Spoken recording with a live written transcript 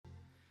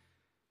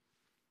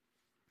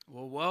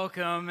Well,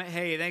 welcome.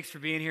 Hey, thanks for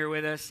being here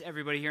with us,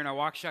 everybody here in our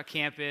Waukesha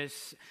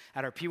campus,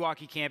 at our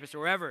Pewaukee campus, or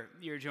wherever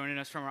you're joining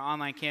us from our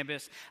online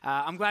campus.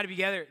 I'm glad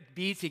to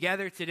be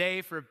together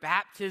today for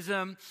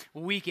baptism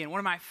weekend, one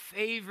of my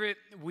favorite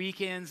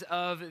weekends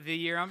of the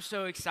year. I'm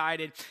so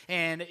excited.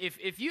 And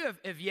if you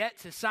have yet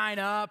to sign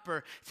up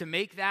or to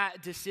make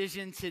that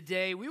decision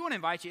today, we want to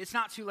invite you. It's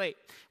not too late.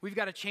 We've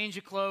got a change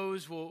of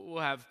clothes. We'll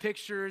have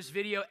pictures,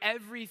 video,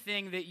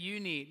 everything that you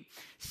need.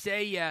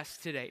 Say yes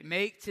today.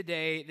 Make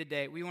today the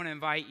day. We want to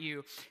invite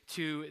you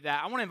to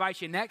that. I want to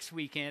invite you next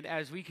weekend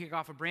as we kick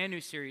off a brand new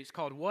series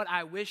called What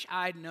I Wish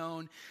I'd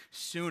Known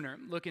Sooner,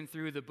 looking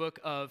through the book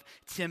of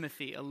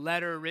Timothy, a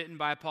letter written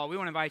by Paul. We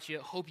want to invite you.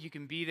 Hope you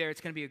can be there. It's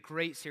going to be a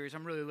great series.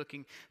 I'm really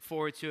looking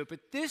forward to it.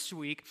 But this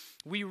week,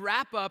 we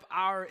wrap up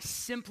our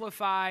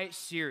Simplify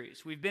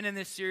series. We've been in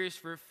this series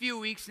for a few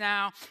weeks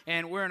now,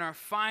 and we're in our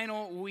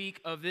final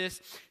week of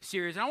this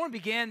series. And I want to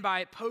begin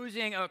by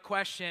posing a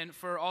question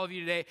for all of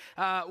you today.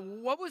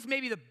 What was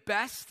maybe the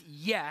best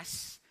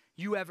yes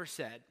you ever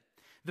said?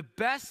 The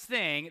best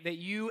thing that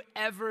you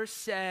ever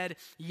said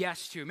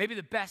yes to. Maybe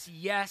the best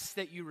yes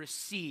that you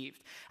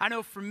received. I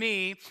know for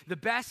me, the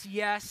best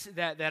yes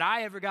that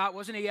I ever got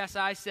wasn't a yes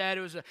I said.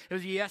 It was a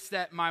yes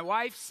that my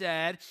wife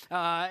said.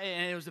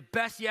 And it was the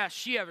best yes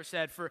she ever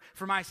said for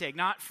my sake,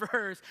 not for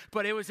hers.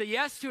 But it was a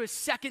yes to a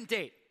second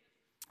date.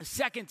 A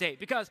second date,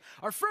 because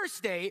our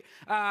first date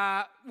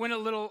went a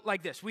little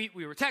like this. We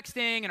were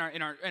texting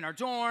in our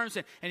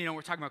dorms, and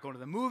we're talking about going to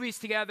the movies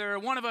together.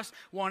 One of us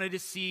wanted to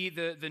see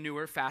the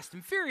newer Fast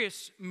and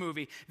Furious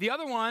movie. The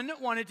other one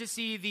wanted to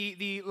see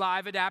the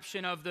live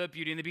adaptation of the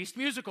Beauty and the Beast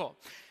musical.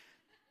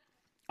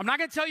 I'm not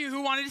going to tell you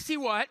who wanted to see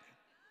what.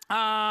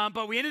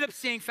 But we ended up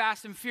seeing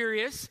Fast and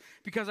Furious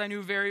because I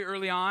knew very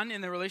early on in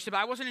the relationship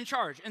I wasn't in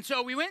charge. And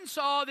so we went and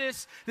saw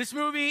this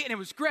movie, and it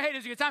was great. It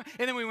was a good time.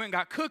 And then we went and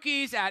got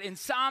cookies at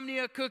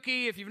Insomnia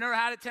Cookie. If you've never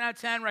had it, 10 out of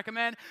 10,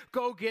 recommend.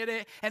 Go get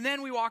it. And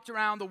then we walked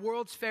around the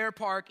World's Fair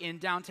Park in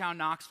downtown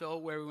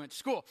Knoxville where we went to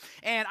school.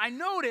 And I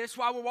noticed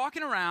while we're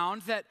walking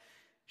around that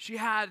she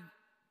had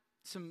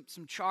some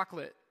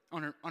chocolate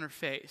on her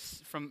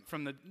face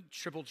from the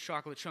triple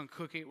chocolate chunk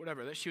cookie,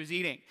 whatever, that she was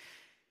eating.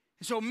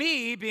 So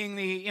me, being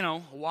the,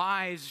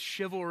 wise,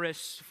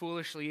 chivalrous,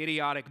 foolishly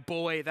idiotic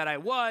boy that I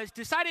was,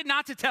 decided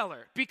not to tell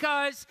her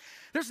because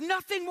there's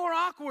nothing more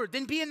awkward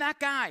than being that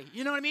guy.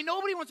 You know what I mean?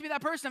 Nobody wants to be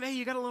that person. Hey,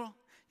 you got a little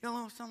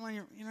something on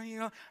your, you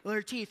got a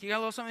little teeth. You got a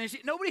little something on your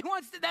teeth. Nobody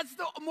wants to. That's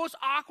the most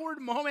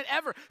awkward moment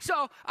ever.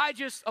 So I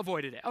just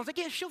avoided it. I was like,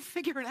 yeah, she'll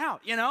figure it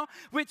out,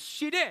 which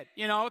she did.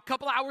 A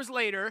couple hours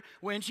later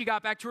when she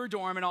got back to her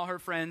dorm and all her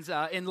friends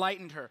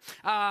enlightened her.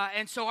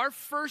 And so our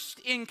first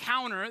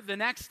encounter the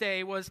next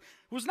day was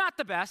not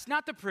the best,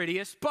 not the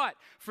prettiest, but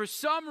for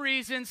some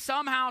reason,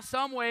 somehow,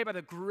 some way, by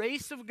the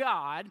grace of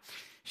God,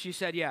 she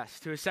said yes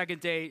to a second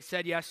date,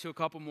 said yes to a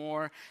couple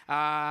more,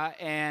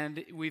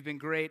 and we've been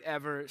great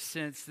ever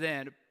since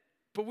then.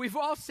 But we've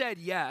all said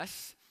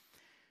yes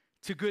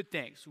to good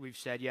things. We've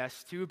said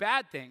yes to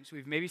bad things.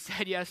 We've maybe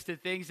said yes to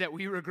things that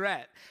we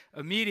regret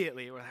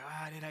immediately. We're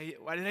like,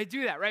 why did I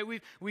do that, right?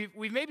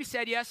 We've maybe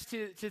said yes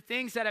to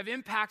things that have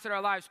impacted our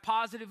lives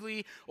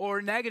positively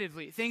or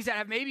negatively, things that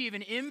have maybe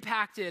even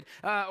impacted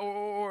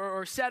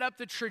or set up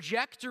the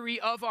trajectory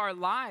of our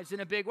lives in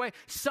a big way.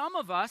 Some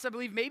of us, I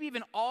believe maybe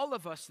even all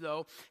of us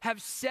though,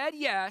 have said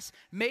yes,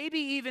 maybe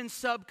even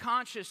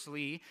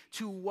subconsciously,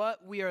 to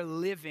what we are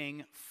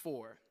living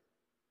for.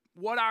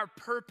 What our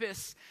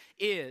purpose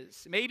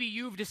is. Maybe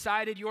you've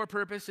decided your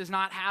purpose is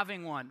not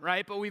having one,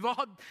 right? But we've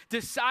all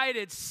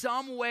decided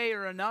some way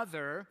or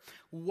another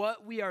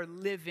what we are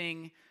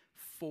living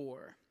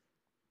for.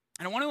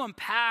 And I want to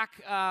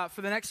unpack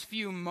for the next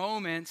few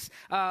moments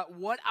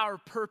what our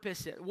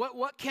purpose is.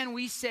 What can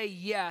we say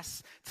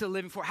yes to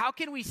living for? How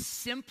can we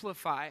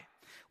simplify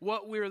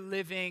what we're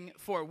living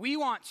for? We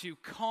want to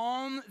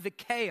calm the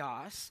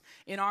chaos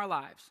in our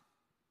lives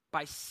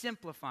by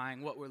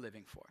simplifying what we're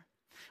living for.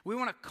 We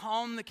want to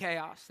calm the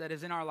chaos that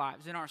is in our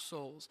lives, in our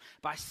souls,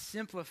 by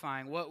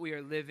simplifying what we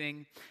are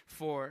living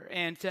for.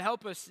 And to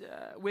help us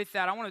with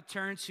that, I want to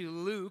turn to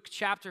Luke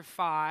chapter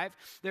 5.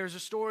 There's a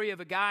story of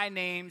a guy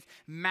named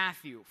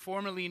Matthew,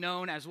 formerly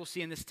known, as we'll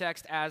see in this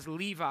text, as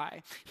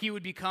Levi. He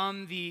would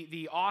become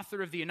the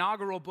author of the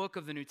inaugural book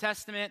of the New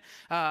Testament,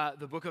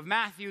 the book of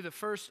Matthew, the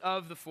first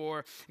of the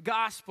four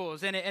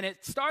Gospels. And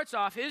it starts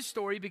off, his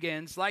story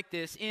begins like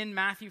this in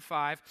Matthew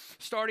 5,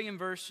 starting in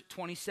verse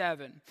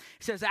 27.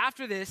 It says,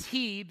 after this,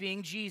 he,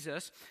 being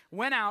Jesus,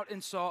 went out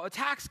and saw a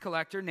tax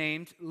collector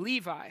named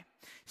Levi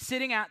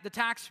sitting at the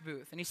tax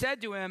booth. And he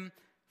said to him,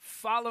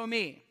 "Follow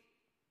me."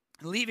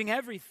 And leaving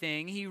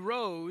everything, he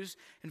rose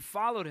and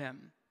followed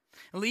him.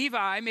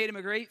 Levi made him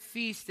a great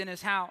feast in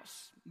his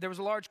house. There was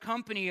a large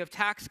company of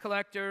tax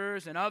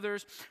collectors and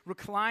others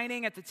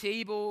reclining at the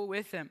table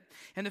with him.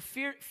 And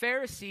the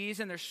Pharisees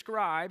and their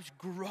scribes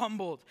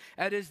grumbled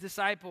at his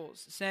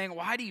disciples, saying,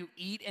 "Why do you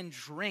eat and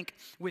drink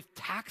with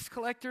tax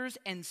collectors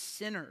and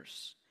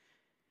sinners?"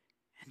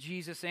 And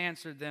Jesus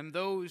answered them,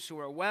 "Those who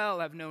are well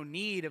have no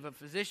need of a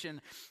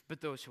physician,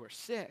 but those who are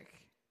sick.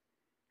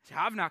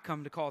 I've not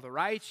come to call the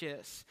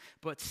righteous,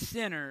 but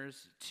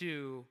sinners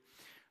to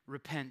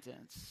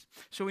repentance.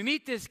 So we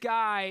meet this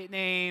guy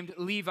named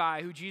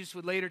Levi, who Jesus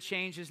would later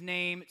change his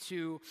name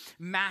to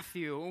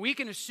Matthew. And we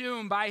can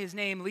assume by his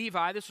name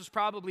Levi, this was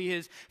probably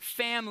his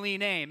family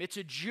name. It's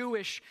a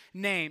Jewish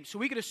name. So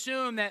we could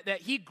assume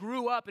that he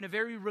grew up in a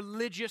very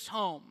religious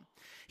home.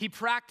 He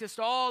practiced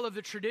all of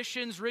the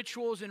traditions,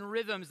 rituals, and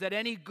rhythms that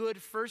any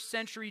good first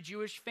century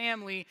Jewish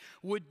family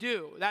would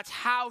do. That's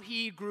how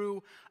he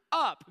grew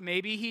up.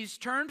 Maybe he's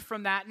turned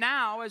from that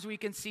now, as we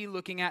can see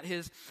looking at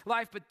his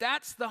life, but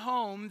that's the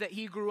home that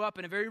he grew up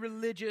in, a very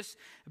religious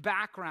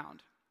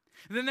background.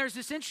 And then there's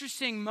this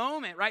interesting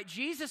moment, right?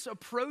 Jesus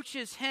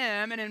approaches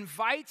him and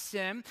invites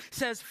him,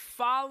 says,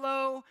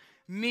 "Follow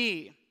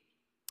me."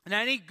 And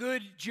any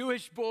good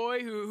Jewish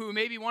boy who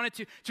maybe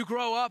wanted to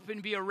grow up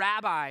and be a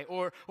rabbi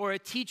or a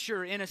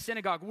teacher in a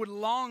synagogue would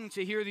long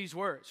to hear these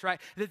words, right?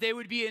 That they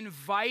would be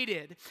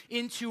invited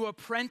into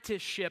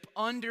apprenticeship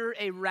under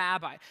a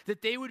rabbi.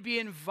 That they would be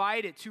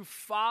invited to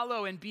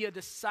follow and be a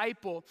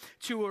disciple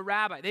to a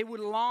rabbi. They would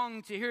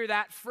long to hear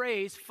that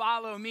phrase,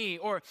 "follow me,"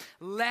 or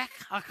 "lech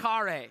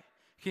achare."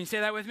 Can you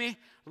say that with me?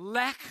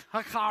 Lech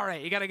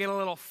achare. You got to get a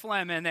little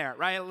phlegm in there,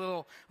 right? A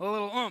little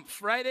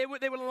oomph, right? They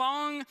would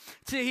long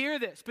to hear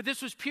this. But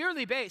this was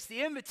purely based.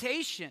 The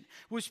invitation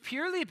was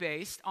purely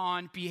based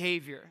on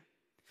behavior.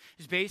 It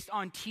was based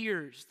on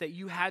tiers that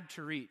you had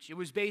to reach. It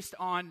was based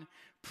on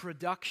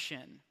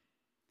production.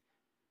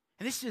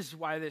 And this is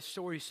why this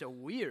story is so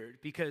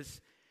weird, because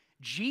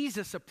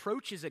Jesus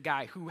approaches a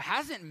guy who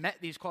hasn't met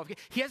these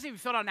qualifications. He hasn't even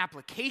filled out an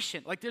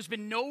application. Like, there's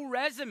been no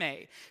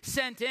resume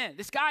sent in.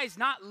 This guy is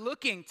not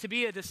looking to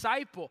be a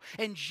disciple.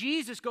 And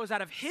Jesus goes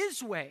out of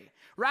his way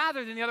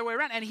rather than the other way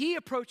around. And he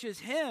approaches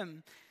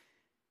him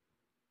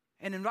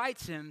and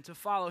invites him to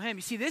follow him.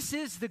 You see, this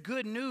is the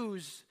good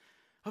news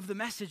of the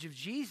message of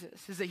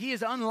Jesus, is that he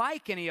is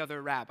unlike any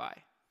other rabbi.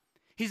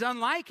 He's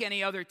unlike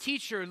any other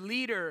teacher,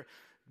 leader,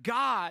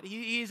 God.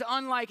 He's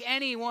unlike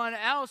anyone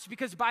else,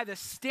 because by the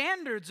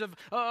standards of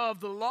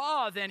the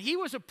law, then he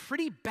was a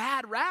pretty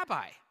bad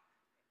rabbi.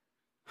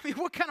 I mean,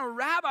 what kind of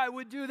rabbi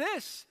would do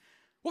this?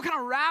 What kind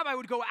of rabbi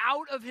would go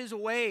out of his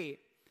way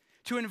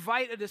to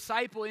invite a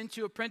disciple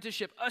into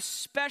apprenticeship,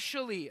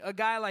 especially a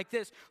guy like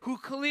this who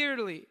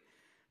clearly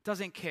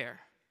doesn't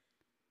care?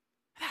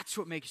 That's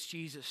what makes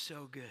Jesus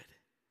so good,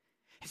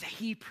 is that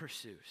he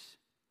pursues.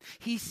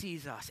 He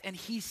sees us and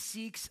he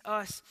seeks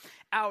us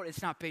out.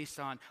 It's not based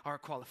on our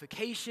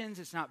qualifications.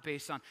 It's not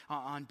based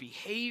on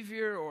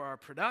behavior or our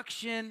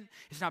production.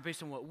 It's not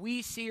based on what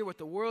we see or what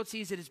the world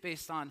sees. It is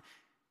based on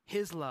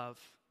his love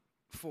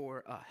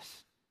for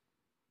us.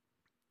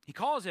 He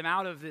calls him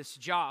out of this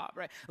job,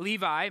 right?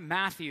 Levi,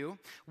 Matthew,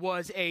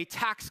 was a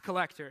tax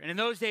collector. And in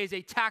those days,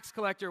 a tax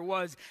collector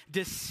was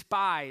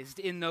despised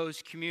in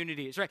those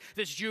communities, right?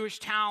 This Jewish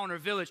town or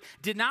village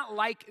did not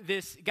like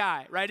this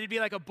guy, right? It'd be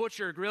like a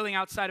butcher grilling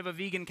outside of a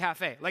vegan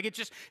cafe. Like,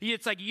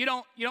 it's like, you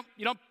don't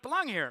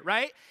belong here,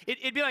 right?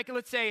 It'd be like,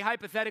 let's say,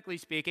 hypothetically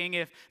speaking,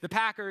 if the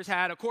Packers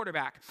had a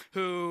quarterback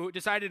who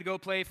decided to go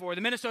play for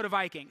the Minnesota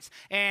Vikings.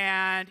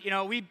 And,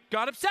 we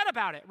got upset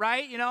about it,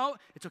 right?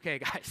 It's okay,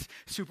 guys.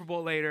 Super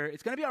Bowl later.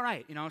 It's going to be all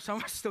right. Some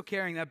of us still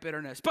carrying that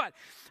bitterness. But,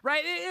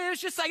 right, it's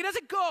just like, it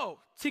doesn't go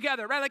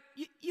together, right? Like,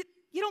 you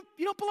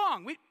don't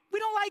belong. We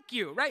don't like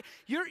you, right?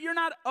 You're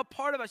not a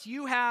part of us.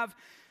 You have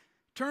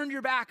turned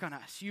your back on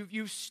us.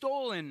 You've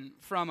stolen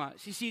from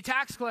us. You see,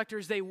 tax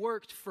collectors, they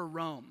worked for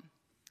Rome.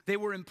 They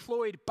were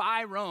employed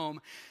by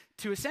Rome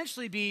to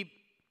essentially be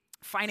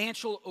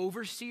financial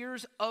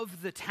overseers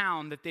of the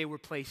town that they were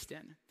placed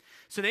in.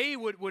 So they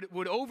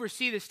would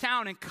oversee this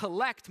town and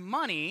collect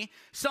money,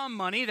 some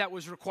money that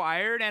was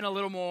required, and a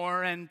little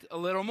more and a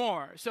little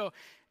more. So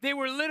they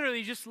were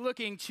literally just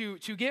looking to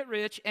get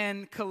rich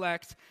and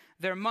collect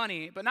their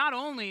money. But not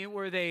only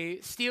were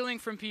they stealing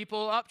from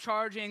people,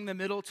 upcharging the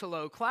middle to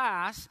low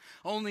class,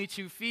 only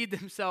to feed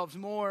themselves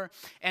more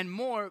and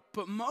more,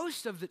 but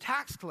most of the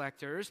tax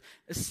collectors,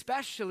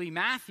 especially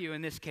Matthew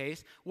in this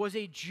case, was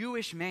a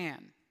Jewish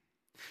man.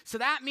 So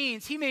that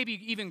means he maybe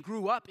even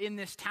grew up in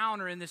this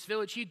town or in this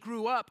village. He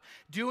grew up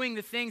doing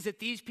the things that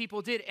these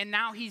people did, and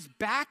now he's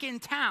back in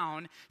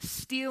town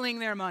stealing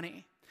their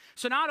money.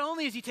 So not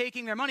only is he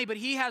taking their money, but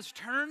he has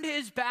turned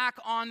his back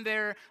on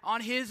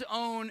his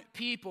own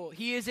people.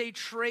 He is a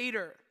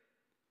traitor.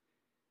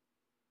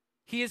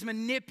 He is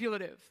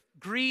manipulative,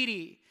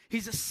 greedy.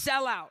 He's a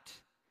sellout.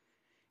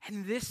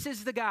 And this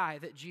is the guy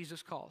that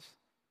Jesus calls.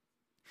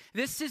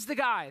 This is the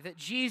guy that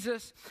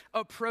Jesus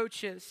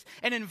approaches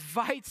and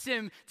invites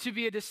him to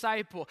be a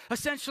disciple,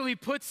 essentially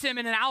puts him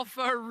in an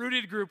alpha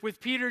rooted group with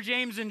Peter,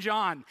 James, and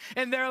John.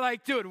 And they're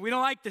like, dude, we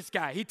don't like this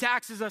guy. He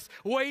taxes us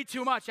way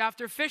too much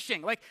after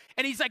fishing.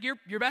 And he's like,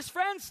 you're best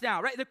friends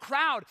now, right? The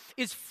crowd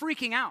is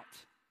freaking out.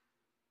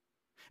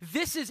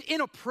 This is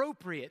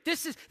inappropriate.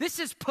 This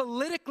is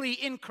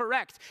politically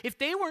incorrect. If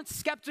they weren't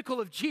skeptical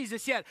of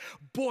Jesus yet,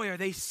 boy, are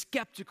they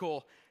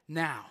skeptical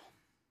now.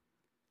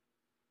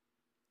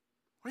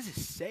 What does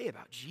it say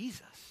about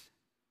Jesus?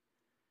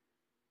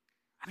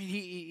 I mean,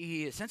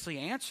 he essentially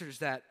answers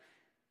that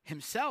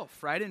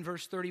himself, right? In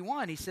verse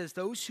 31, he says,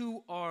 those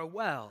who are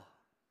well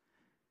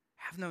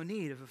have no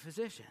need of a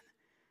physician,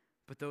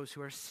 but those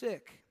who are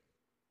sick.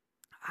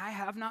 I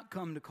have not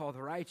come to call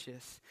the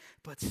righteous,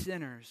 but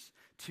sinners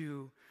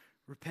to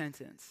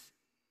repentance.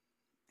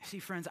 See,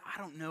 friends, I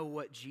don't know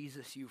what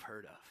Jesus you've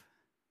heard of.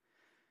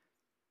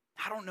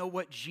 I don't know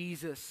what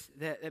Jesus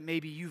that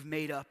maybe you've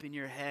made up in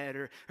your head,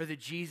 or the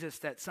Jesus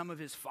that some of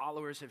his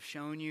followers have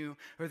shown you,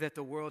 or that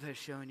the world has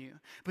shown you.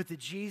 But the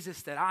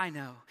Jesus that I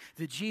know,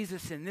 the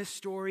Jesus in this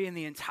story and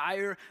the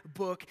entire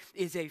book,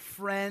 is a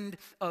friend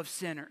of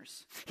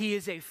sinners. He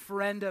is a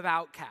friend of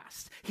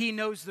outcasts. He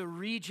knows the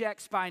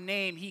rejects by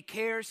name. He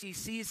cares. He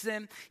sees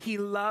them. He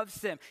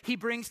loves them. He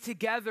brings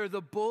together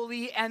the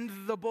bully and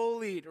the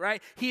bullied,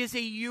 right? He is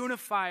a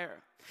unifier.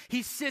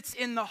 He sits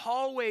in the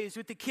hallways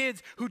with the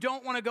kids who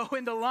don't want to go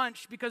into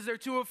lunch because they're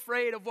too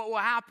afraid of what will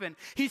happen.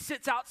 He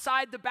sits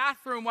outside the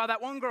bathroom while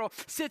that one girl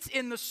sits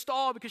in the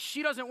stall because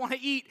she doesn't want to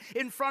eat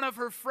in front of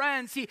her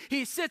friends.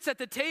 He sits at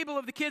the table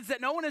of the kids that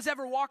no one has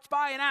ever walked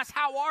by and asked,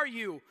 how are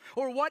you?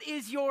 Or what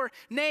is your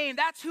name?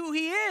 That's who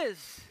he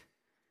is.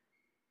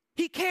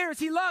 He cares.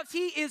 He loves.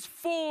 He is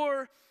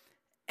for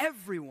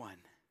everyone.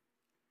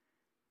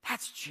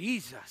 That's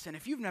Jesus. And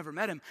if you've never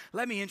met him,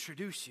 let me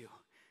introduce you.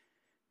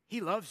 He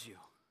loves you.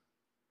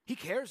 He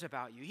cares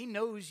about you. He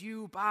knows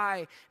you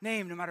by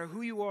name, no matter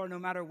who you are, no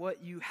matter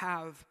what you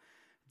have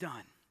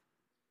done.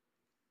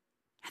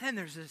 And then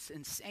there's this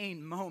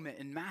insane moment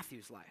in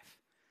Matthew's life.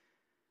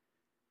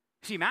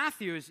 See,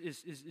 Matthew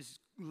is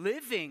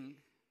living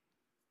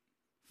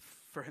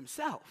for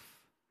himself.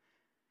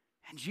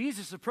 And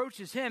Jesus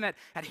approaches him at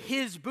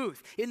his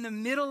booth. In the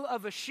middle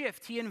of a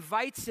shift, he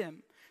invites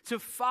him to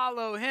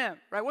follow him.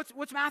 Right?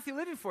 What's Matthew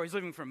living for? He's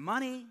living for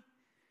money.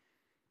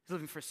 He's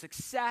living for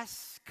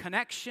success,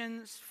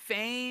 connections,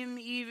 fame,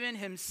 even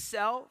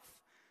himself.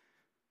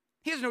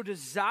 He has no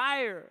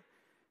desire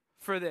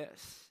for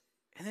this.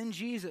 And then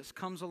Jesus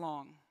comes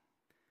along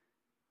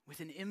with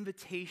an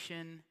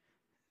invitation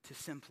to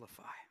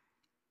simplify,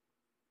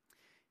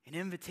 an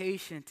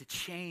invitation to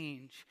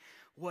change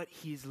what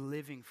he's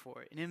living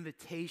for, an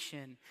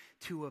invitation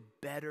to a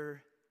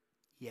better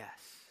yes.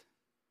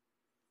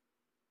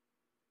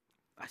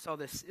 I saw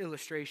this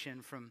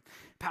illustration from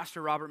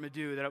Pastor Robert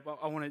Madu that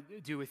I want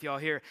to do with y'all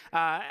here.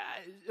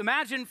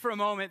 Imagine for a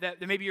moment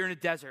that maybe you're in a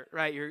desert,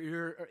 right?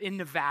 You're in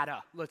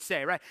Nevada, let's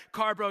say, right?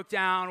 Car broke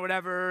down,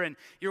 whatever, and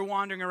you're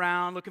wandering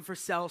around looking for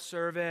cell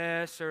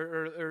service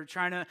or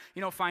trying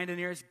to, find the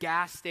nearest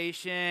gas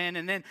station.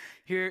 And then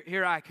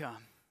here I come,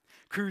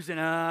 cruising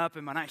up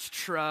in my nice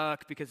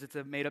truck because it's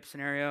a made-up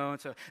scenario, and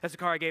so that's the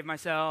car I gave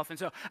myself. And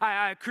so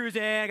I cruise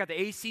in, I got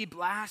the AC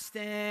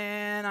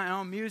blasting,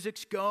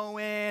 music's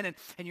going,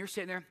 and you're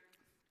sitting there,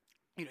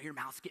 your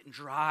mouth's getting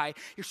dry.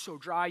 You're so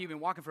dry, you've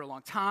been walking for a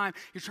long time.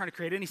 You're trying to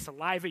create any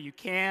saliva you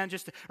can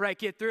just to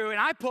get through. And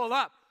I pull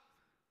up,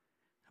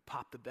 I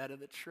pop the bed of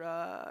the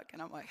truck,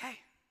 and I'm like, hey,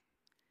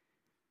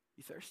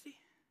 you thirsty?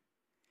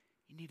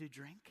 You need a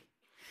drink?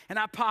 And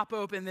I pop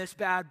open this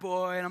bad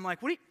boy, and I'm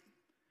like, what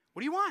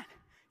do you want?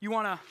 You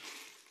want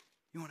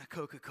a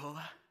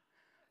Coca-Cola?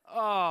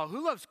 Oh,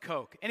 who loves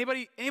Coke?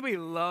 Anybody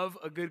love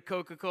a good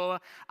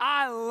Coca-Cola?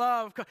 I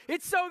love Coke.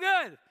 It's so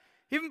good.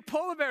 Even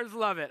polar bears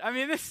love it. I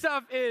mean, this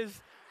stuff is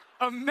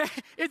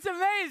it's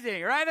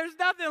amazing, right? There's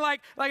nothing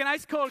like an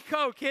ice cold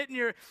Coke hitting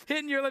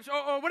your lips.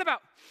 Or what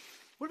about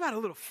a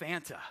little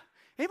Fanta?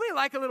 Anybody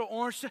like a little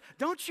orange?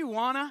 Don't you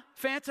wanna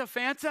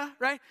Fanta,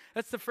 right?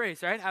 That's the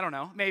phrase, right? I don't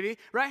know, maybe,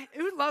 right?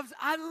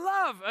 I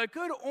love a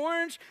good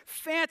orange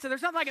Fanta.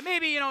 There's nothing like it.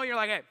 Maybe, you're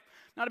like, hey,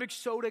 not a big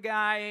soda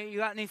guy. You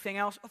got anything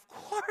else? Of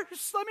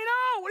course, let me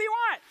know. What do you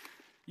want?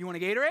 You want a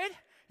Gatorade?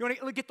 You want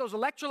to get those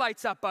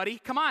electrolytes up, buddy?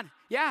 Come on.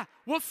 Yeah.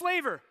 What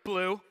flavor?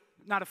 Blue.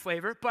 Not a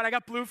flavor, but I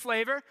got blue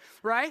flavor,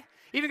 right?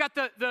 Even got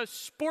the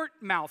sport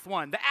mouth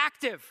one, the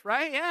active,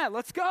 right? Yeah,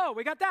 let's go.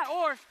 We got that.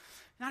 Or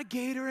not a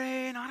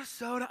Gatorade, not a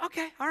soda.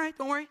 Okay, all right,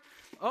 don't worry.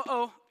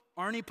 Uh-oh,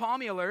 Arnie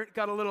Palmy alert.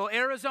 Got a little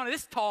Arizona.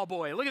 This tall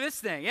boy, look at this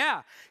thing.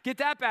 Yeah, get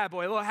that bad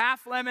boy. A little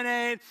half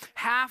lemonade,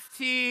 half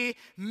tea.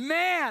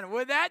 Man,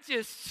 would that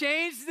just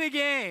change the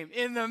game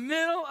in the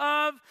middle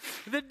of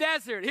the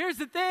desert. Here's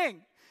the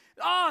thing.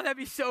 Oh, that'd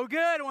be so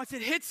good. Once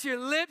it hits your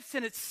lips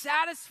and it's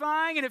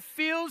satisfying and it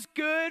feels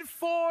good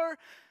for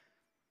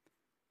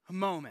a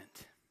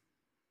moment.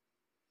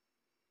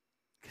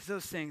 Because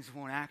those things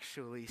won't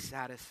actually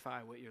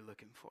satisfy what you're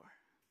looking for.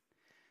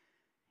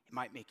 It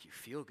might make you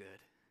feel good.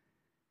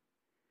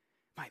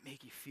 It might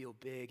make you feel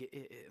big.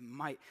 It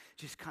might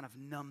just kind of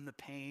numb the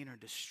pain or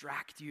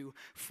distract you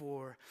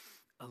for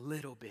a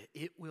little bit.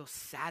 It will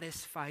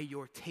satisfy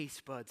your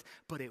taste buds,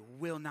 but it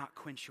will not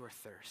quench your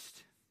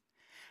thirst.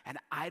 And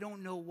I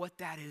don't know what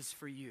that is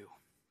for you.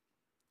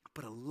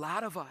 But a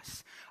lot of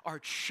us are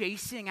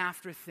chasing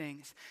after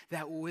things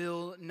that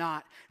will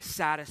not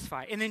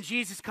satisfy. And then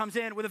Jesus comes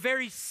in with a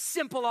very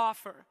simple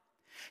offer.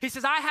 He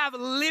says, I have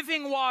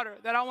living water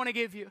that I want to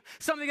give you.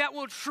 Something that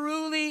will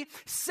truly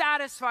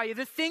satisfy you.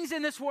 The things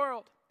in this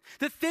world,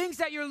 The things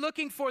that you're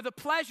looking for, the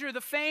pleasure,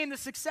 the fame, the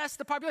success,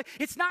 the popularity,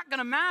 it's not going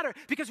to matter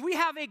because we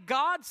have a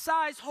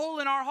God-sized hole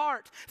in our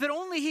heart that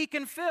only He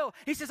can fill.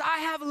 He says, I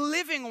have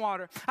living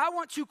water. I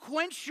want to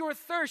quench your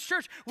thirst.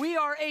 Church, we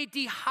are a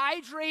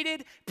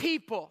dehydrated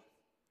people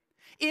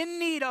in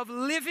need of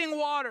living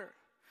water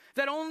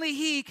that only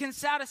He can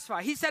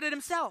satisfy. He said it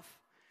Himself.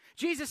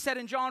 Jesus said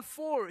in John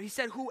 4, He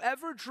said,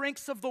 whoever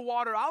drinks of the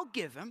water I'll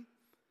give him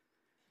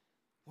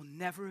will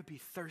never be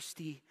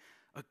thirsty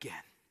again.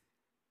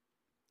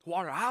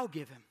 Water I'll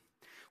give him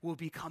will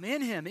become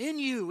in him, in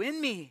you,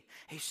 in me,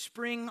 a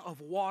spring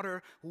of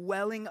water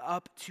welling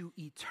up to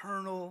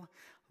eternal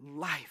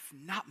life.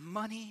 Not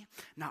money,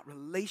 not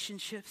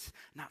relationships,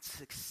 not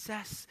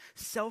success,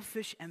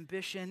 selfish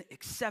ambition,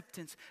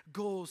 acceptance,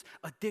 goals,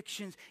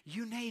 addictions,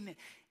 you name it.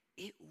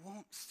 It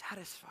won't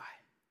satisfy.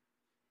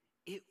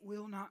 It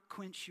will not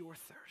quench your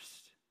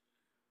thirst.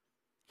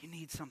 You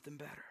need something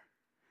better.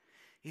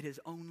 It is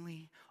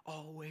only,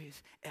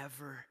 always,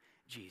 ever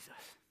Jesus.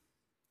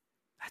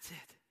 That's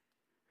it.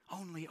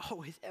 Only,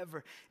 always,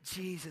 ever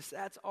Jesus.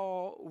 That's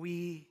all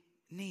we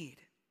need.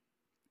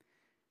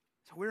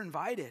 So we're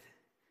invited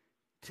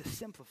to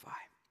simplify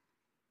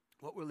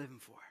what we're living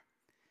for,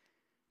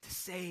 to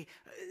say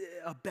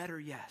a better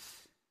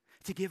yes,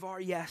 to give our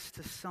yes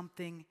to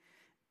something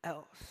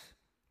else.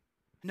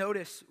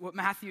 Notice what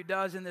Matthew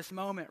does in this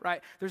moment,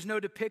 right? There's no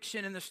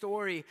depiction in the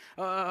story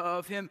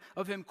of him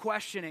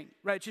questioning,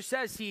 right? It just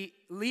says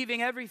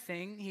leaving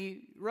everything,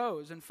 he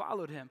rose and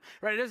followed him,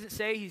 right? It doesn't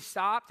say he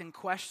stopped and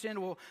questioned,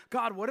 well,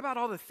 God, what about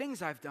all the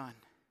things I've done?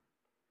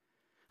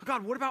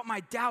 God, what about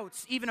my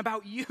doubts, even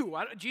about you?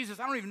 Jesus,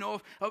 I don't even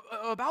know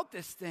about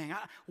this thing.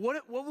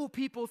 What will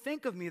people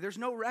think of me? There's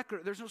no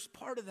record. There's no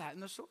part of that in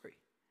the story.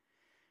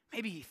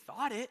 Maybe he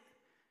thought it,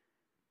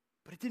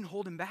 but it didn't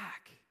hold him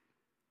back.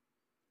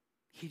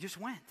 He just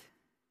went.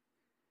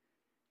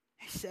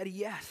 He said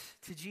yes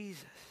to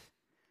Jesus.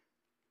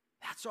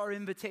 That's our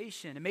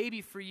invitation. And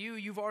maybe for you,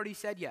 you've already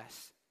said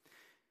yes.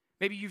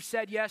 Maybe you've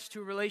said yes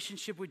to a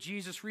relationship with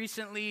Jesus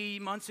recently,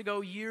 months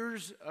ago,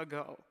 years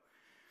ago.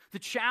 The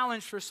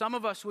challenge for some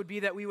of us would be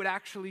that we would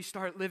actually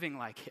start living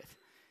like it.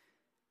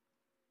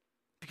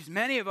 Because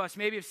many of us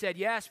maybe have said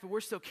yes, but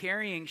we're still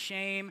carrying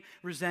shame,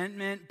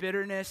 resentment,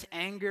 bitterness,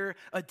 anger,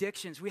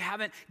 addictions. We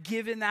haven't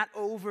given that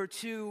over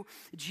to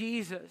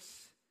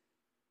Jesus.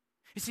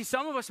 You see,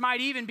 some of us might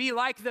even be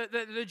like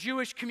the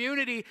Jewish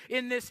community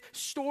in this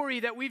story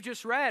that we've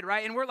just read,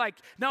 right? And we're like,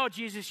 no,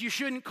 Jesus, you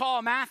shouldn't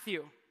call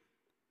Matthew.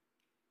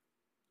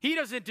 He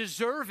doesn't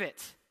deserve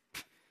it.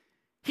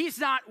 He's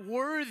not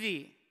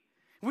worthy.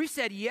 We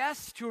said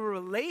yes to a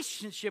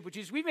relationship with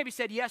Jesus. We maybe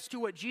said yes to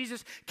what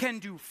Jesus can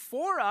do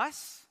for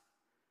us,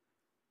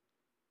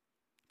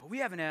 but we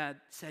haven't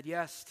said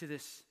yes to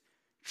this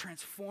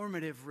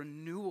transformative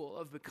renewal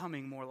of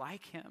becoming more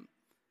like Him,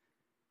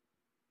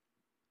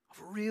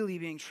 of really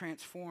being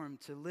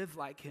transformed to live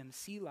like Him,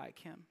 see like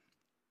Him.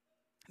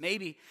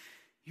 Maybe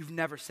you've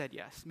never said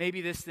yes. Maybe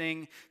this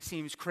thing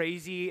seems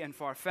crazy and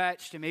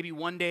far-fetched, and maybe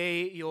one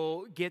day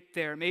you'll get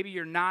there. Maybe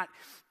you're not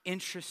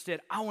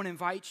interested. I want to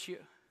invite you.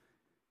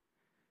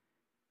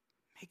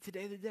 Make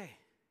today the day.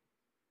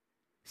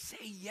 Say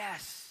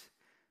yes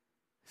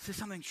to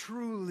something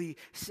truly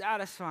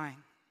satisfying.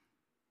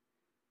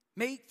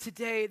 Make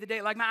today the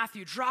day. Like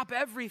Matthew, drop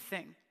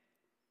everything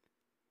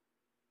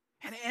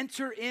and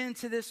enter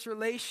into this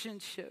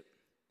relationship.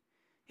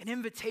 An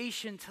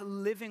invitation to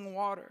living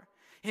water.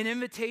 An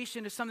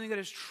invitation to something that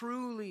is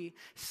truly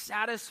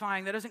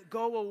satisfying, that doesn't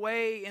go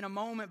away in a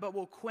moment, but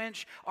will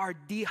quench our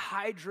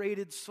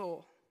dehydrated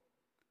soul.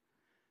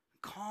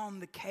 Calm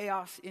the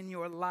chaos in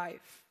your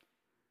life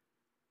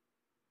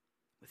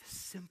with a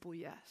simple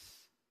yes.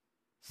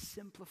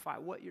 Simplify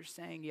what you're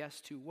saying yes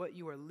to, what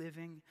you are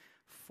living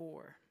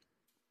for.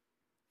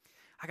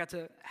 I got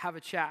to have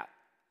a chat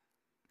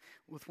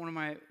with one of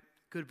my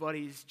good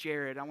buddies,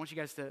 Jared. I want you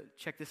guys to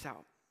check this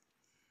out.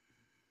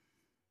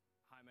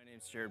 Hi, my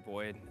name's Jared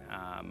Boyd.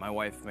 My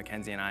wife,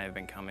 Mackenzie, and I have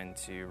been coming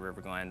to River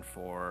Glen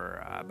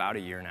for about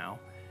a year now.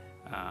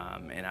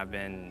 And I've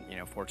been,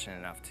 fortunate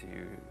enough to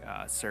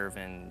serve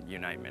in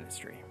Unite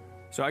Ministry.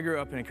 So I grew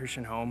up in a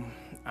Christian home.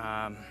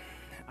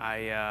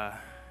 I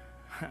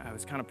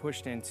was kind of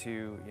pushed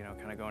into,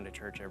 kind of going to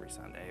church every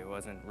Sunday. It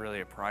wasn't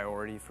really a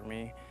priority for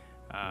me.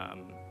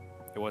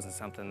 It wasn't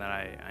something that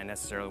I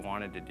necessarily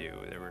wanted to do.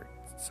 There were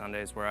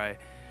Sundays where I,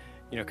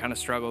 kind of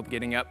struggled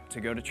getting up to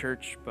go to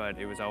church, but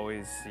it was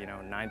always,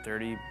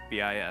 9:30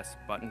 BIS,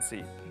 button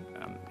seat.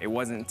 It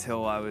wasn't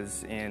until I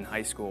was in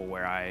high school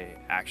where I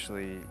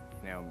actually,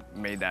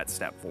 made that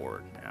step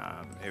forward.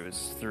 It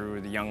was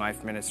through the Young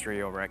Life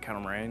Ministry over at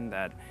Kettle Moraine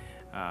that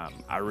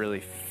I really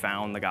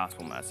found the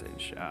gospel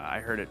message. I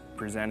heard it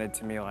presented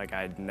to me like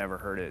I'd never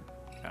heard it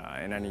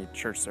in any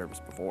church service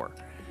before.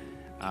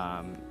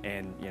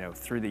 And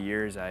through the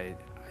years, I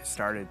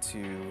started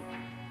to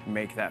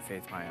make that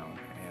faith my own.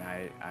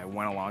 And I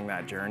went along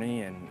that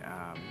journey, and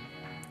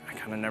I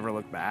kind of never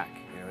looked back.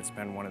 It's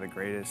been one of the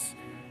greatest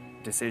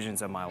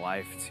decisions of my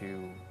life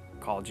to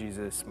call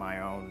Jesus my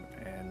own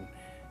and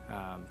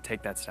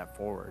take that step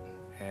forward.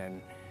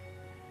 And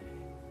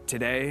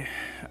today,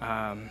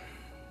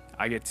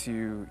 I get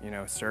to,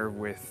 serve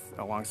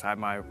alongside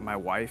my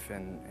wife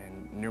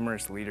and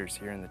numerous leaders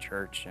here in the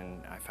church,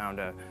 and I found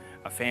a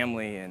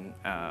family and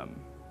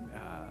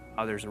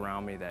others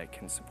around me that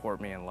can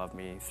support me and love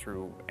me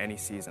through any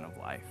season of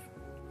life.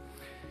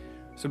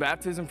 So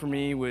baptism for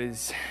me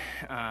was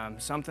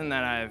something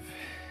that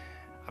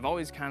I've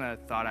always kind of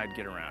thought I'd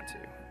get around to.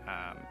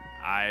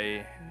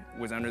 I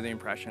was under the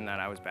impression that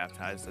I was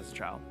baptized as a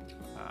child,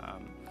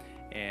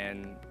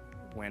 and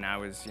when I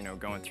was,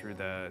 going through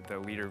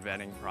the leader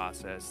vetting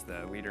process,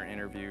 the leader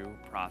interview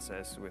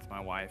process with my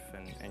wife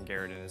and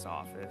Garrett in his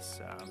office,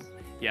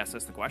 he asked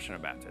us the question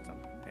of baptism.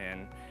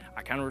 And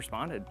I kind of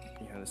responded,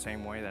 the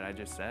same way that I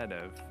just said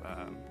of,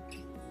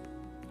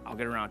 I'll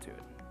get around to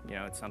it.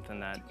 It's something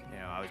that,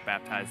 I was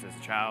baptized as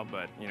a child,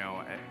 but,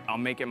 I'll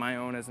make it my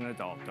own as an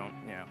adult.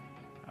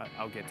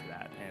 I'll get to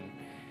that. And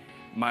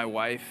my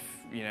wife,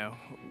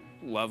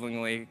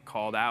 lovingly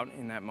called out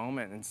in that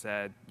moment and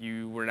said,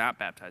 "You were not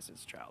baptized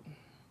as a child.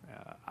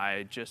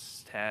 I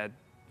just had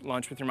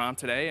lunch with your mom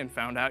today and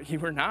found out you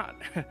were not,"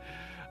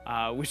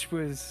 which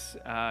was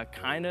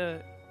kind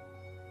of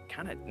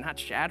not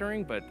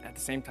shattering, but at the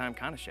same time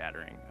kind of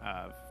shattering.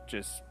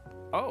 Just,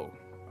 oh,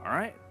 all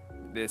right,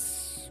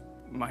 this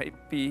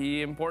might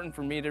be important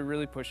for me to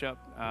really push up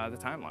the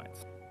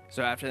timelines.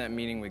 So after that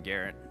meeting with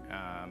Garrett,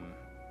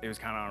 it was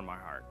kind of on my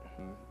heart.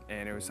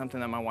 And it was something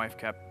that my wife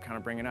kept kind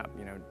of bringing up.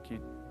 Do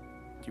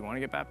you want to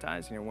get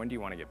baptized? When do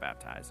you want to get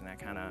baptized? And I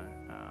kind of,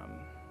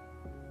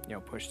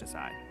 pushed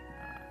aside.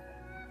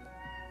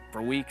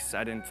 For weeks,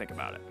 I didn't think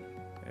about it.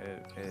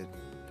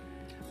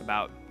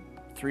 About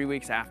 3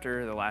 weeks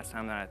after the last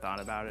time that I thought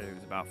about it, it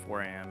was about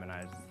 4 a.m. and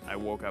I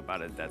woke up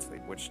out of dead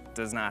sleep, which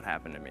does not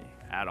happen to me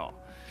at all.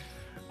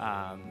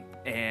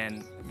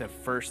 And the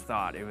first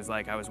thought, it was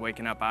like I was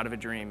waking up out of a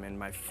dream, and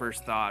my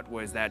first thought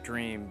was that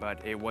dream,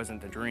 but it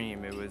wasn't the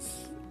dream. It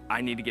was,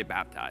 I need to get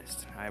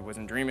baptized. I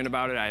wasn't dreaming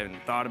about it. I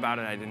hadn't thought about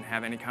it. I didn't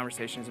have any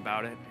conversations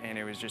about it, and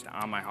it was just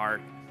on my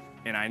heart.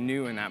 And I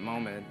knew in that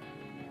moment,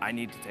 I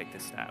need to take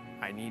this step.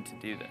 I need to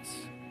do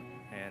this.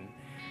 And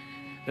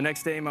the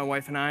next day, my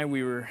wife and I,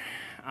 we were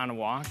on a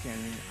walk,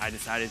 and I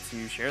decided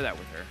to share that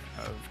with her,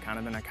 of kind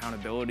of an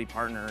accountability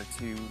partner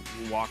to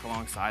walk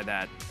alongside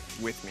that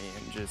with me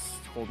and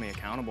just hold me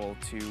accountable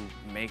to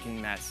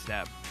making that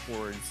step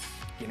towards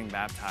getting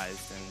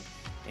baptized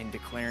and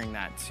declaring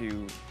that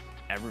to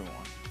everyone.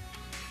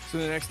 So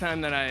the next time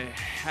that I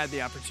had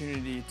the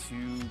opportunity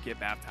to get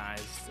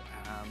baptized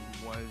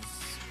was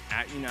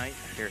at Unite.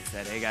 Garrett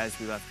said, "Hey guys,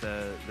 we left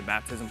the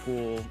baptism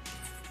pool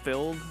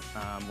filled.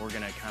 We're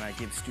gonna kind of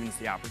give students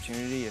the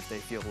opportunity, if they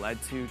feel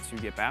led to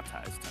get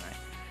baptized tonight."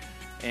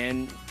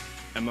 And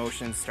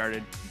emotions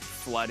started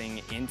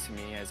flooding into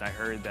me as I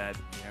heard that,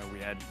 we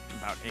had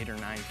about 8 or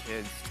 9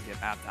 kids to get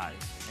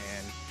baptized.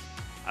 And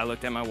I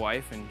looked at my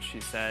wife and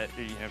she said,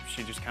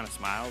 she just kind of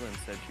smiled and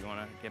said, "Do you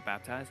want to get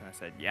baptized?" And I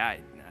said, "Yeah,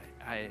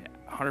 I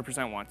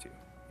 100% want to."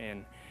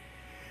 And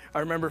I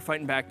remember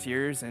fighting back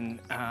tears and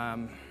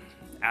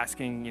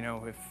asking,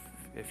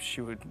 if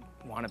she would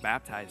want to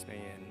baptize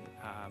me.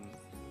 And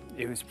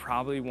it was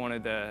probably one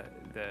of the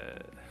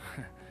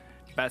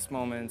best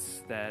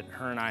moments that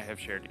her and I have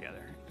shared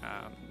together.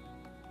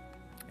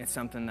 It's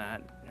something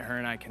that her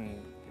and I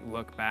can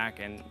look back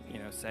and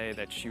say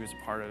that she was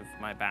a part of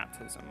my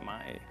baptism,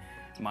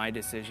 my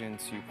decision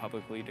to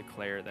publicly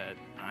declare that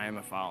I am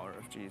a follower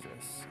of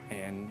Jesus.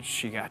 And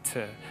she got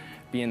to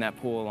be in that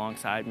pool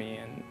alongside me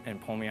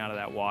and pull me out of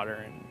that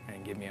water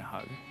and give me a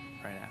hug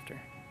right after.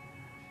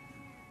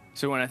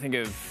 So when I think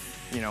of,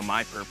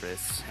 my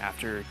purpose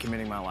after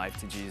committing my life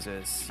to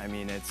Jesus,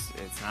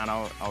 it's not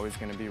always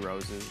going to be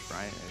roses,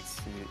 right?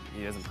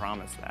 He doesn't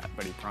promise that,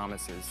 but he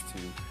promises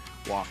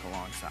to walk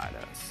alongside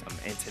us.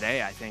 And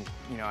today, I think,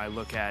 I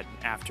look at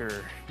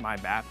after my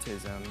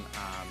baptism,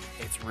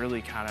 it's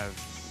really kind of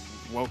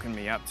woken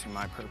me up to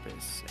my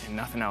purpose, and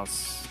nothing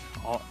else.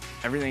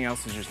 Everything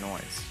else is just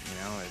noise.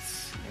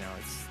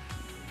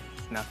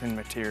 It's nothing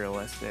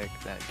materialistic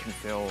that can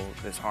fill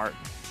this heart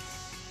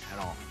at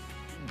all.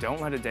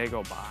 Don't let a day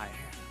go by.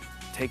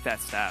 Take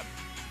that step.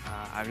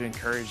 I would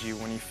encourage you,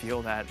 when you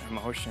feel that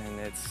emotion,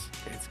 it's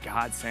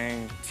God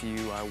saying to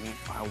you,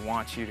 I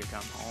want you to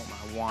come home.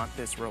 I want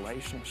this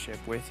relationship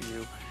with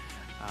you.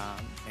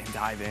 And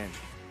dive in.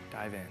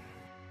 Dive in.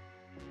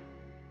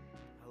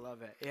 I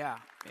love it. Yeah.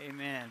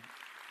 Amen.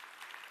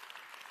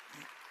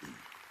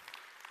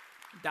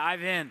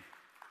 Dive in.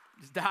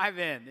 Just dive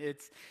in.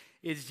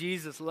 It's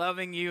Jesus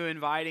loving you,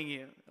 inviting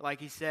you. Like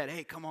he said,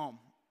 "Hey, come home.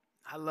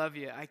 I love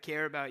you. I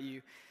care about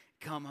you.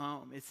 Come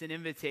home." It's an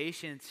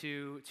invitation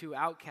to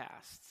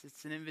outcasts.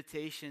 It's an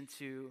invitation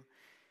to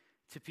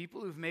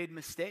people who've made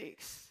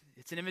mistakes.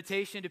 It's an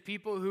invitation to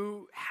people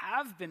who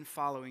have been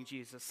following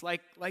Jesus,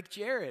 like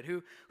Jared,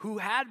 who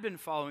had been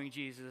following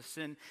Jesus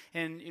and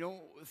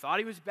thought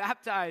he was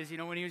baptized,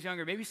 when he was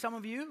younger. Maybe some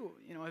of you,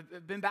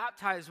 have been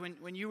baptized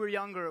when you were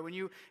younger, or when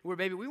you were a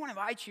baby. We want to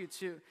invite you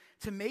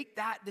to make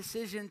that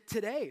decision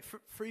today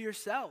for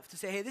yourself, to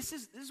say, "Hey, this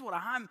is what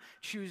I'm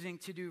choosing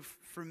to do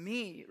for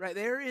me," right?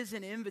 There is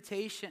an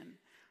invitation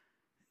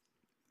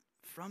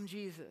from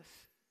Jesus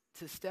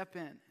to step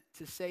in,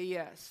 to say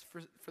yes.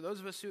 For those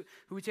of us who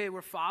would say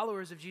we're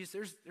followers of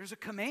Jesus, there's a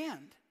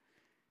command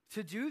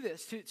to do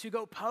this, to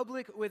go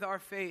public with our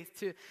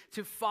faith,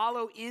 to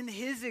follow in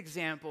his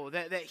example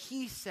that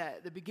he set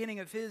at the beginning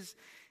of his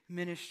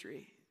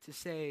ministry, to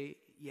say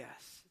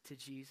yes to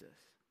Jesus.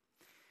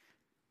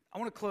 I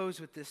want to close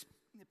with this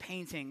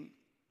painting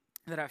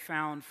that I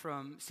found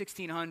from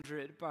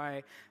 1600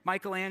 by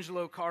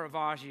Michelangelo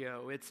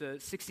Caravaggio. It's a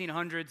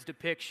 1600s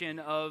depiction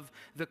of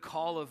the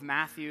call of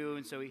Matthew,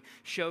 and so he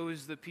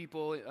shows the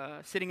people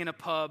sitting in a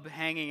pub,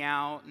 hanging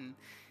out, and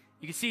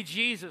you can see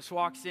Jesus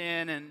walks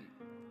in, and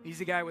he's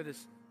the guy with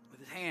his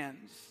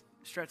hands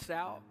stretched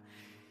out.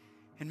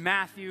 And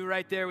Matthew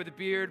right there with a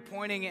beard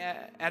pointing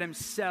at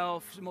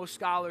himself. Most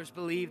scholars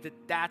believe that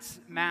that's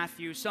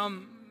Matthew.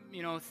 Some,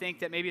 think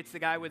that maybe it's the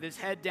guy with his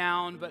head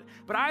down. But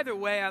either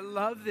way, I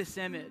love this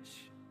image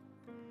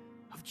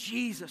of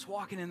Jesus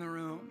walking in the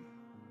room,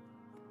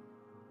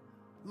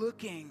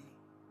 looking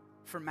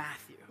for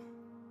Matthew.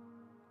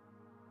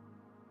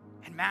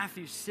 And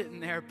Matthew's sitting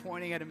there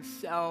pointing at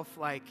himself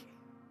like,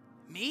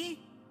 me?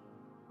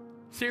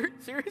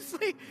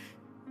 Seriously?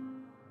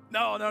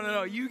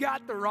 No. You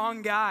got the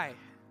wrong guy.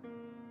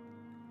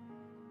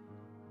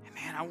 And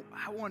man,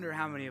 I wonder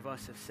how many of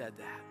us have said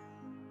that.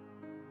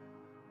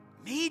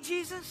 Me,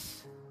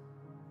 Jesus?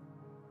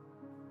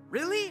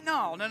 Really?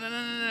 No.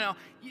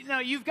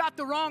 You've got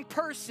the wrong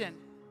person.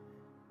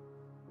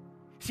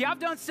 See, I've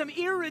done some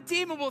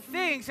irredeemable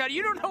things.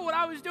 You don't know what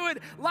I was doing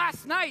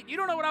last night. You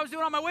don't know what I was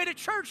doing on my way to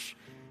church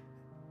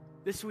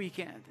this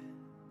weekend.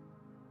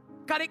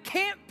 God, it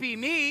can't be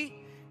me.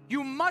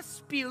 You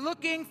must be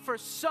looking for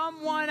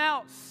someone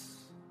else.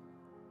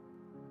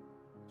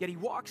 Yet he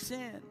walks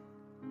in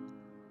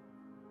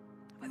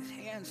with his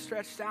hands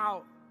stretched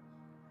out.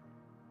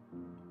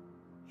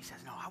 He says,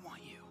 no, I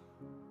want you.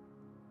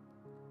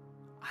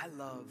 I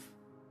love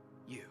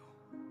you.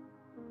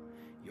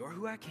 You're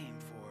who I came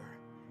for.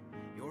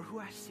 You're who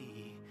I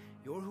see.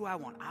 You're who I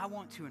want. I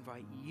want to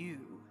invite you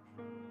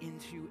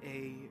into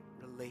a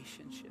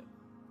relationship.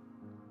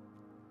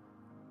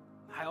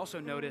 I also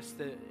noticed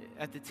that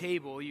at the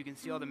table, you can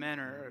see all the men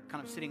are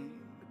kind of sitting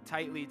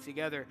tightly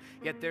together,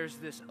 yet there's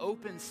this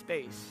open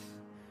space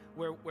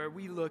where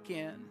we look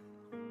in,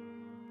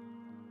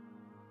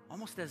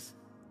 almost as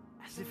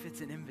if it's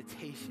an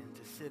invitation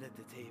to sit at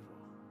the table,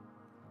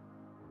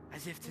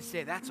 as if to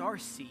say, that's our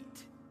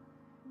seat.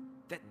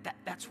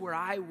 That's where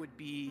I would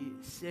be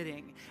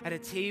sitting, at a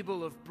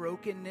table of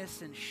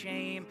brokenness and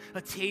shame,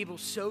 a table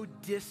so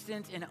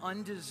distant and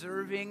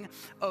undeserving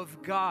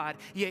of God,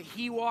 yet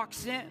he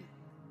walks in.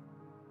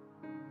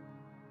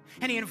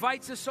 And he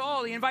invites us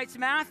all. He invites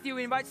Matthew.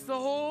 He invites the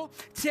whole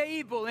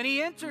table. And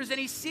he enters and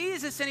he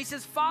sees us and he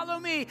says, follow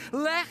me.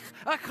 Lech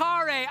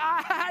achare.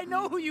 I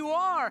know who you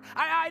are.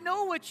 I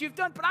know what you've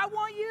done, but I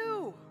want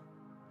you.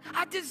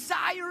 I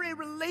desire a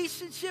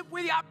relationship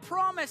with you. I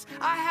promise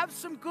I have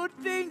some good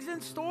things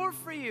in store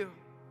for you.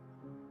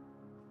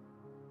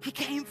 He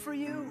came for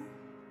you.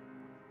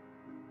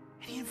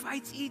 And he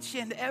invites each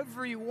and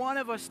every one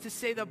of us to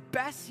say the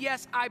best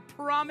yes, I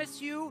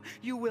promise you,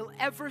 you will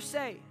ever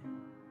say.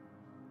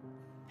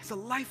 It's a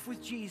life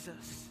with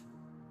Jesus,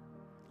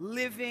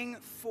 living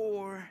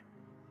for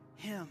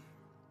him.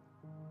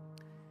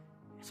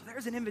 So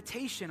there's an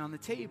invitation on the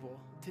table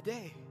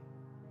today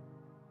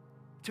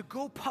to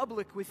go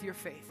public with your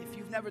faith if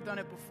you've never done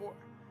it before,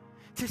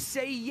 to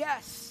say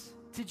yes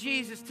to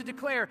Jesus, to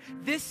declare,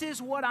 this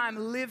is what I'm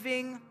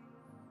living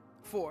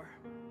for,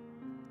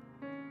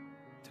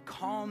 to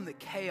calm the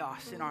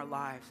chaos in our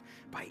lives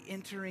by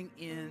entering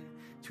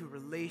into a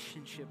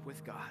relationship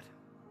with God.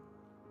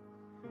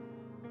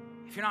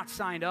 If you're not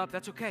signed up,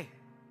 that's okay.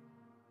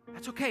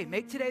 That's okay.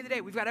 Make today the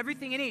day. We've got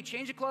everything you need.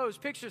 Change of clothes,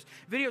 pictures,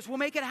 videos. We'll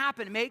make it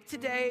happen. Make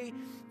today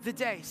the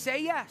day.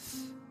 Say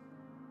yes.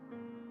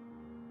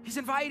 He's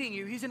inviting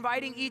you. He's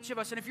inviting each of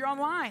us. And if you're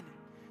online,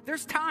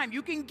 there's time.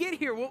 You can get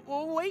here.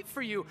 We'll wait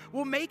for you.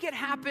 We'll make it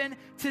happen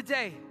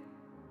today.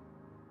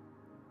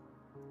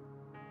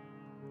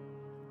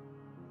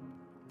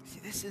 See,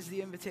 this is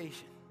the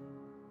invitation.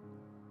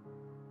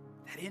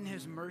 That in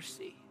his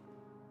mercy,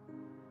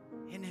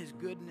 in his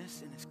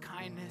goodness, in his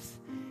kindness,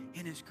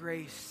 in his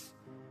grace,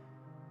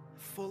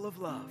 full of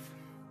love,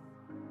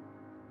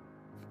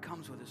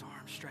 comes with his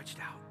arms stretched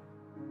out,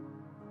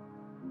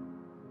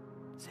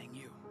 saying,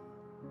 you.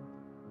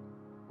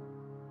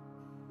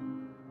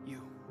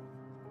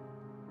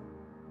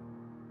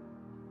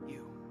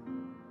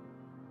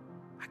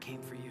 I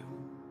came for you.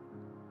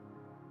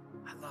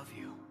 I love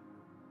you.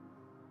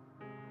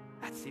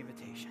 That's the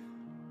invitation,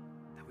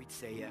 that we'd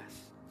say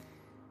yes.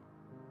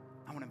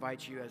 I want to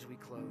invite you as we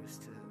close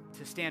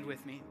to stand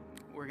with me.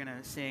 We're going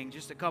to sing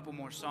just a couple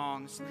more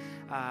songs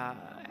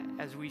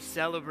as we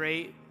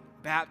celebrate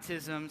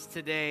baptisms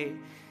today.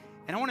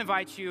 And I want to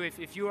invite you,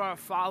 if you are a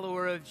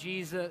follower of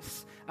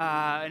Jesus,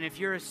 and if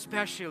you're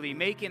especially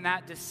making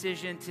that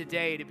decision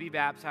today to be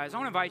baptized, I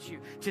want to invite you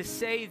to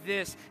say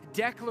this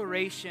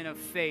declaration of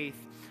faith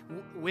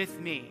with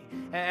me.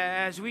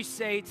 As we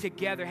say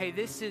together, hey,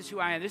 this is who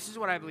I am, this is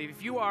what I believe.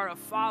 If you are a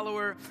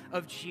follower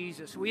of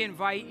Jesus, we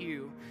invite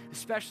you,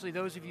 especially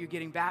those of you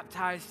getting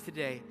baptized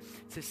today,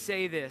 to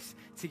say this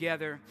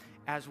together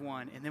as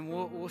one. And then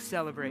we'll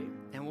celebrate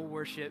and we'll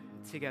worship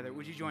together.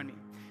 Would you join me?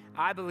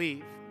 I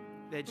believe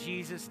that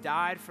Jesus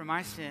died for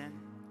my sin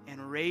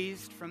and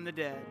raised from the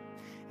dead,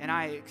 and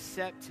I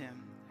accept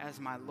him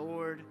as my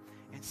Lord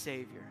and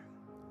Savior.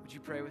 Would you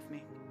pray with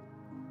me?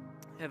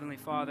 Heavenly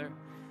Father,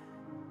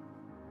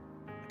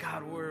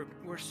 God,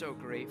 we're so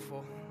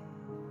grateful.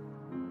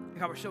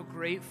 God, we're so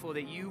grateful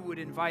that you would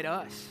invite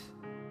us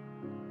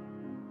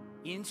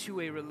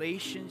into a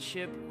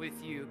relationship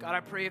with you. God, I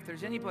pray if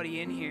there's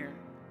anybody in here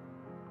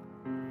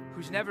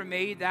who's never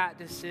made that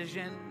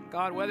decision,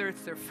 God, whether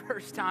it's their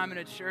first time in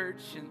a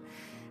church and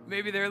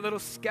maybe they're a little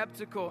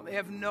skeptical, they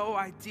have no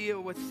idea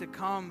what's to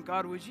come,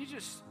 God, would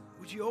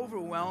you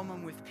overwhelm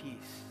them with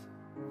peace?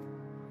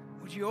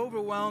 Would you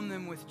overwhelm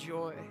them with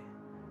joy?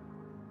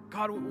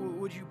 God,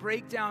 would you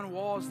break down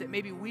walls that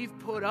maybe we've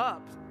put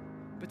up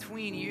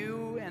between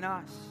you and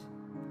us?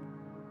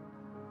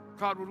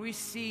 God, would we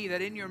see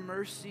that in your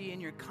mercy,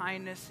 in your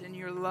kindness, in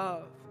your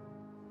love,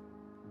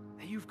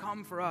 that you've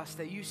come for us,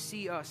 that you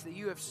see us, that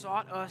you have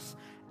sought us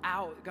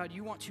out. God,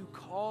 you want to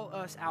call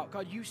us out.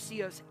 God, you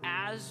see us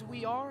as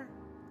we are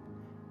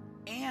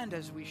and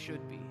as we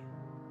should be.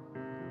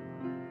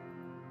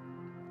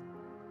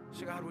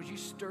 So God, would you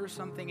stir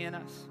something in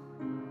us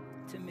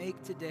to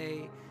make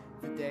today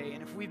the day?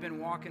 And if we've been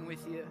walking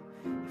with you,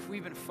 if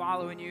we've been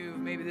following you,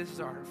 maybe this is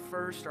our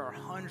first or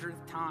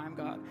 100th time,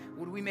 God,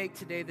 would we make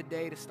today the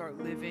day to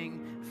start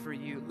living for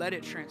you? Let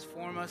it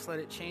transform us. Let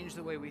it change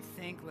the way we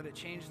think. Let it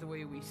change the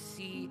way we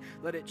see.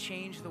 Let it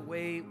change the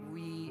way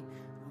we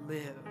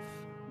live.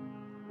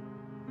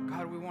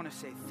 God, we want to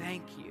say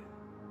thank you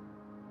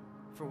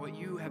for what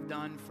you have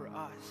done for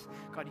us.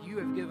 God, you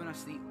have given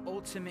us the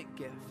ultimate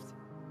gift.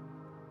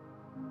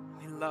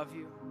 We love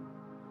you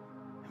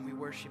and we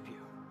worship you.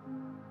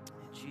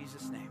 In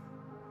Jesus' name,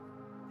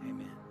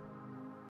 amen.